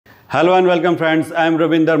Hello and welcome friends, I am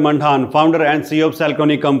Ravinder Mandhan, founder and CEO of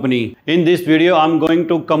CELLCRONIC company. In this video, I am going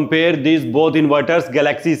to compare these both inverters,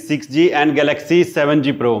 Galaxy 6G and Galaxy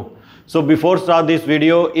 7G Pro. So before start this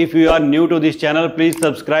video, if you are new to this channel, please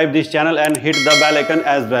subscribe this channel and hit the bell icon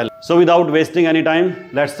as well. So without wasting any time,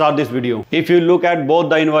 let's start this video. If you look at both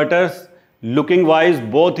the inverters, looking wise,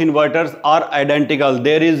 both inverters are identical.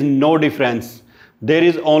 There is no difference. There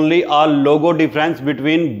is only a logo difference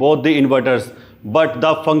between both the inverters, but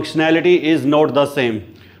the functionality is not the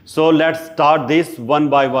same. So let's start this one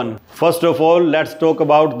by one. First of all, let's talk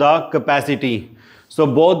about the capacity. So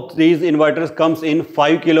both these inverters comes in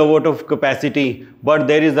 5 kilowatt of capacity, but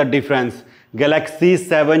there is a difference. Galaxy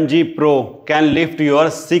 7G Pro can lift your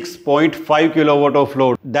 6.5 kilowatt of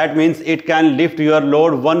load. That means it can lift your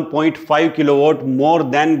load 1.5 kilowatt more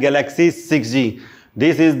than Galaxy 6G.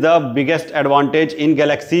 This is the biggest advantage in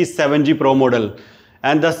Galaxy 7G Pro model.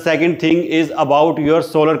 And the second thing is about your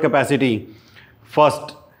solar capacity.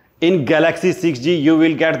 First, in Galaxy 6G, you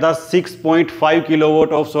will get the 6.5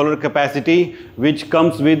 kilowatt of solar capacity, which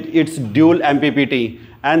comes with its dual MPPT.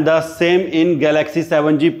 And the same in Galaxy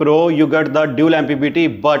 7G Pro, you get the dual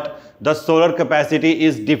MPPT, but the solar capacity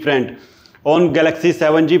is different. On Galaxy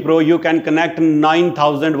 7G Pro, you can connect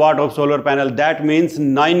 9000 watt of solar panel. That means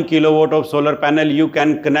 9 kilowatt of solar panel you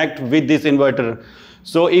can connect with this inverter.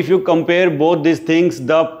 So if you compare both these things,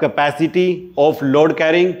 the capacity of load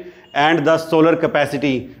carrying and the solar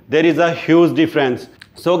capacity, there is a huge difference.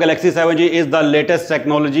 So Galaxy 7G is the latest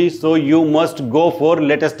technology, so you must go for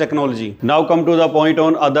latest technology. Now come to the point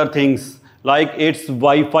on other things like its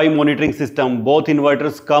Wi-Fi monitoring system. Both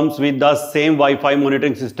inverters comes with the same Wi-Fi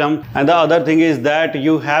monitoring system, and the other thing is that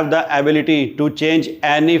you have the ability to change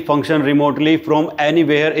any function remotely from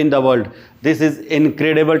anywhere in the world. This is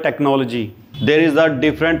incredible technology. There is a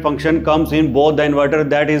different function comes in both the inverter,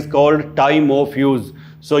 that is called time of use.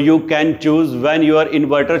 So you can choose when your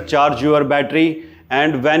inverter charge your battery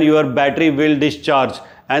and when your battery will discharge.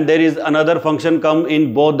 And there is another function come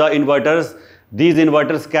in both the inverters. These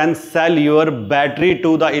inverters can sell your battery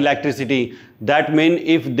to the electricity. That means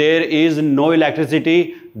if there is no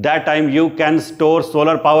electricity, that time you can store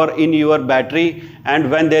solar power in your battery,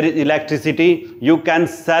 and when there is electricity, you can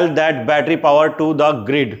sell that battery power to the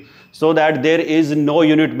grid, so that there is no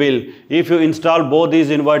unit bill. If you install both these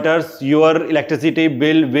inverters, your electricity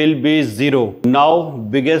bill will be zero. Now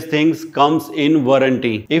biggest things comes in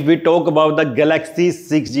warranty. If we talk about the Galaxy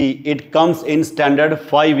 6G, it comes in standard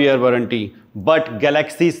 5-year warranty. But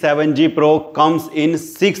Galaxy 7G Pro comes in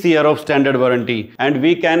 6 years of standard warranty, and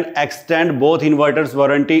we can extend both inverters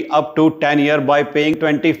warranty up to 10 years by paying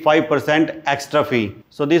 25% extra fee.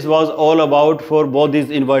 So this was all about for both these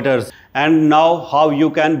inverters. And now how you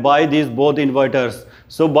can buy these both inverters.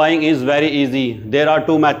 So buying is very easy. There are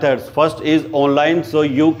two methods. First is online, so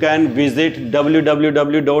you can visit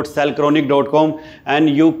www.cellcronic.com and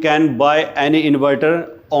you can buy any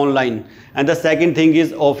inverter online. And the second thing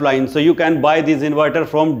is offline, so you can buy this inverter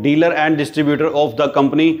from dealer and distributor of the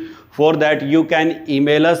company. For that you can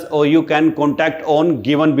email us or you can contact on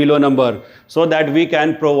given below number, so that we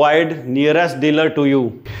can provide nearest dealer to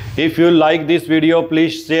you. If you like this video,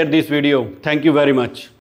 please share this video. Thank you very much.